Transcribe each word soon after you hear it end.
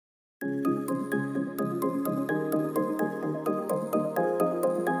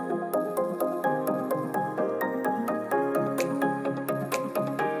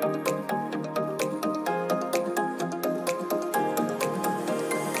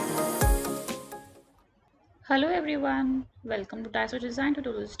Hello everyone, welcome to Daiso Design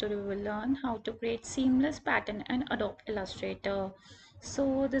Tutorials. Today we will learn how to create seamless pattern in Adobe Illustrator.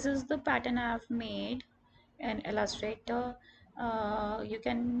 So this is the pattern I have made in Illustrator. You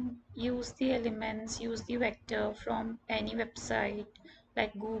can use the elements, use the vector from any website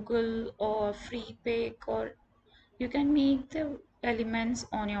like Google or Freepik, or you can make the elements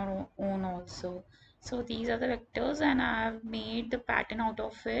on your own also. So these are the vectors and I have made the pattern out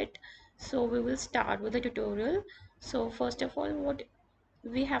of it. So we will start with the tutorial. So first of all, what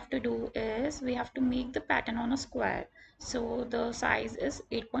we have to do is we have to make the pattern on a square. So the size is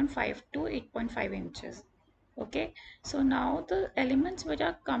 8.5 to 8.5 inches. Okay, so now the elements which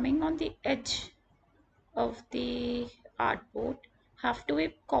are coming on the edge of the artboard have to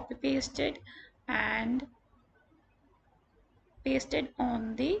be copy pasted and pasted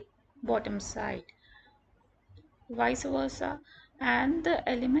on the bottom side, vice versa, and the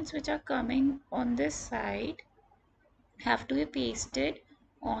elements which are coming on this side have to be pasted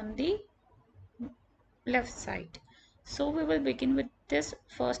on the left side. So we will begin with this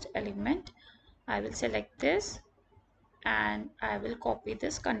first element. I will select this and I will copy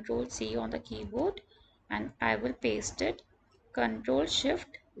this, Control C on the keyboard, and I will paste it, Control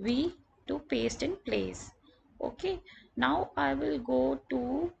Shift V to paste in place. Okay, now I will go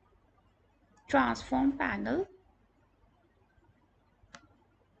to transform panel.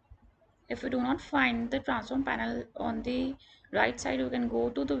 If you do not find the transform panel on the right side, you can go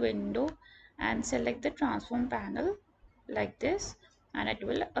to the window and select the transform panel like this, and it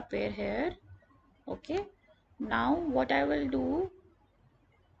will appear here. Okay, now what I will do,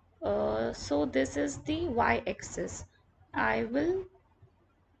 so this is the y-axis. I will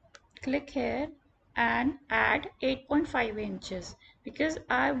click here and add 8.5 inches because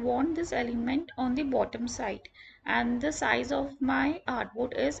I want this element on the bottom side and the size of my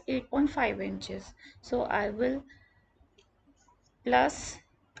artboard is 8.5 inches. So I will plus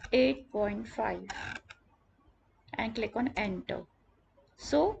 8.5 and click on enter.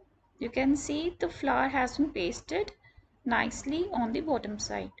 So you can see the flower has been pasted nicely on the bottom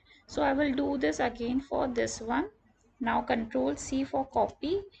side. So I will do this again for this one. Now Control C for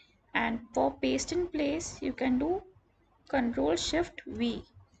copy, and for paste in place you can do Control Shift V,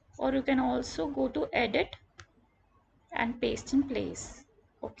 or you can also go to edit and paste in place.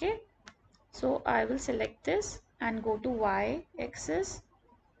 Okay, so I will select this and go to Y axis,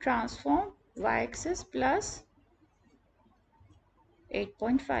 transform Y axis plus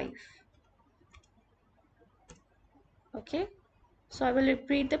 8.5. Okay, so I will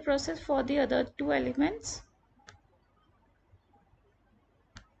repeat the process for the other two elements.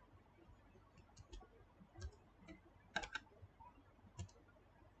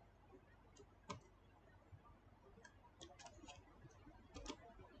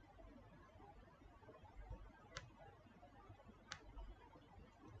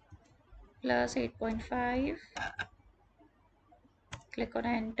 Plus 8.5, click on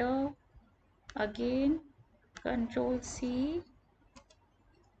enter. Again Control C,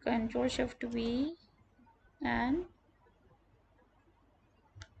 Control Shift V and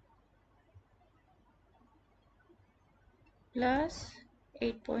plus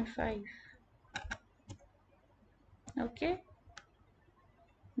 8.5. Okay,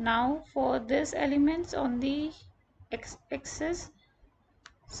 now for this elements on the x-axis,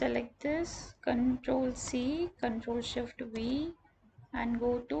 select this, Control C, Control Shift V and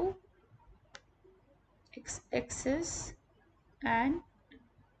go to x-axis and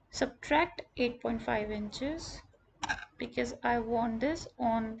subtract 8.5 inches because I want this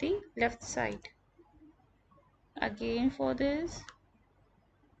on the left side. Again for this,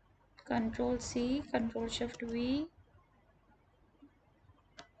 Control C, Control Shift V,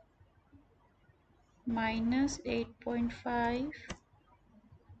 minus 8.5,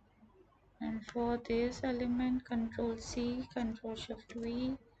 and for this element Control C, Control Shift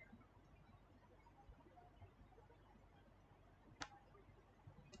V,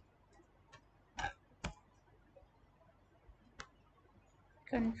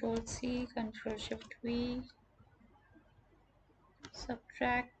 Control C, Control Shift V,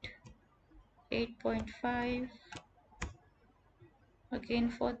 subtract 8.5.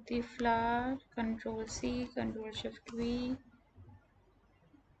 Again for the flower, Control C, Control Shift V,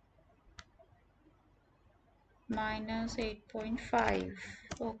 minus 8.5.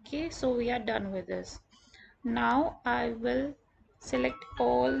 Okay, so we are done with this. Now I will select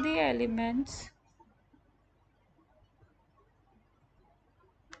all the elements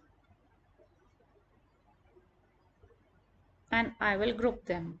and I will group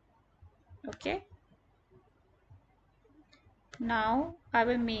them. Okay, now I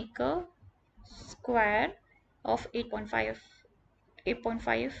will make a square of 8.5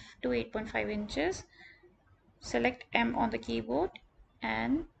 to 8.5 inches. Select M on the keyboard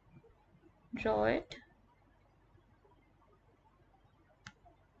and draw it.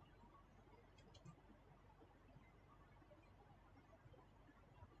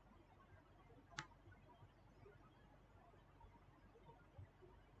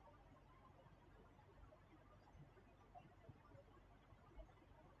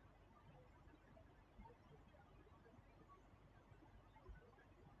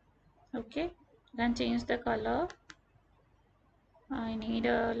 Okay, then change the color. I need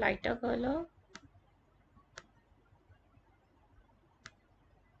a lighter color.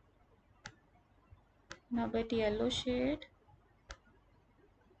 Now bit yellow shade.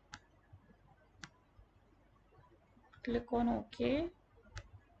 Click on OK.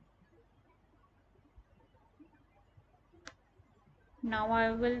 Now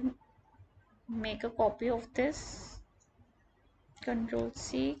I will make a copy of this. Control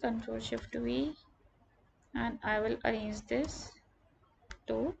C, Control Shift V, and I will arrange this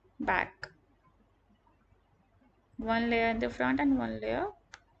to back. One layer in the front and one layer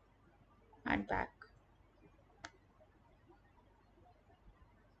at back.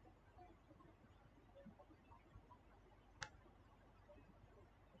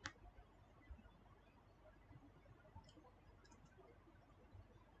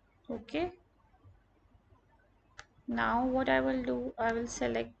 Okay. Now what I will do, I will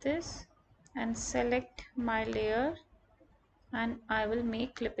select this and select my layer, and I will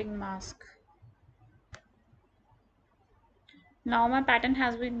make clipping mask. Now my pattern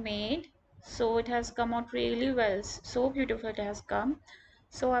has been made, so it has come out really well, so beautiful it has come.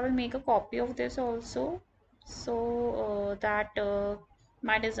 So I will make a copy of this also, so that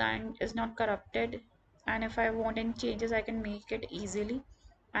my design is not corrupted, and if I want any changes I can make it easily,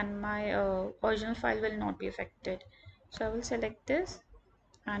 and my original file will not be affected. So I will select this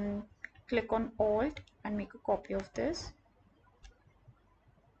and click on Alt and make a copy of this.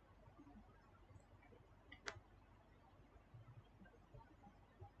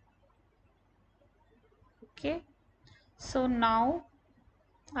 Okay, so now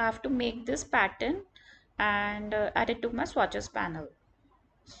I have to make this pattern and add it to my swatches panel.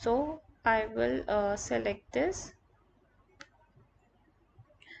 So I will select this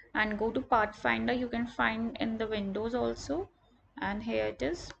and go to Pathfinder. You can find in the windows also, and here it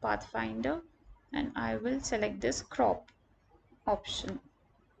is, Pathfinder, and I will select this crop option.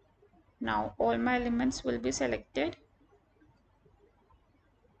 Now all my elements will be selected.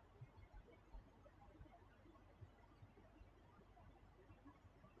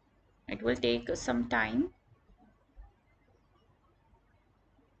 It will take some time.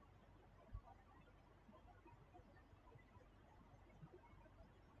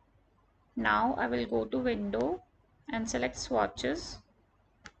 Now I will go to window and select swatches,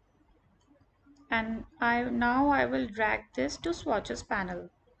 and I will drag this to swatches panel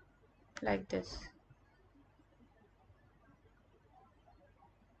like this.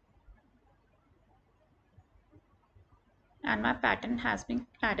 And my pattern has been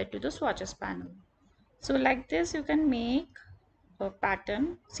added to the swatches panel. So like this you can make a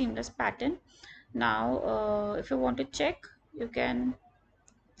pattern, seamless pattern. Now if you want to check, you can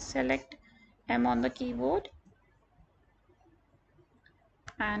select M on the keyboard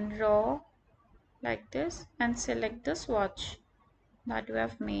and draw like this and select the swatch that you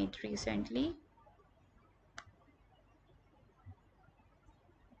have made recently.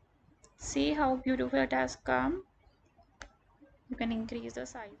 See how beautiful it has come. You can increase the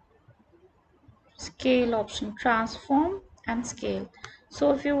size. Scale option, transform and scale.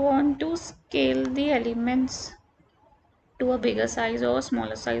 So if you want to scale the elements to a bigger size or a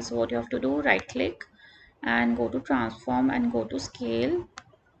smaller size, what you have to do, right click and go to transform and go to scale.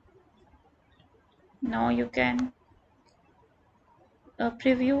 Now you can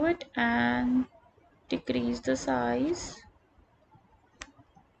preview it and decrease the size.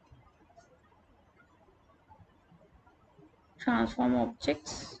 Transform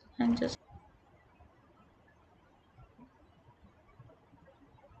objects and just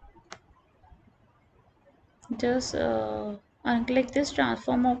unclick this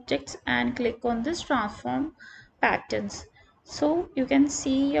transform objects and click on this transform patterns. So you can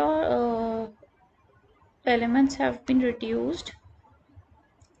see your elements have been reduced.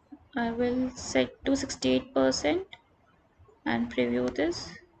 I will set to 68% and preview this.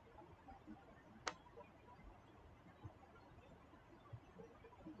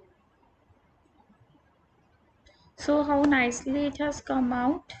 So how nicely it has come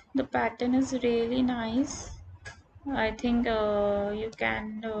out. The pattern is really nice. I think you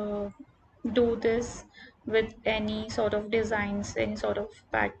can do this with any sort of designs, any sort of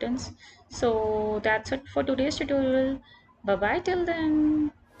patterns. So that's it for today's tutorial. Bye bye till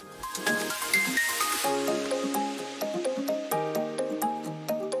then.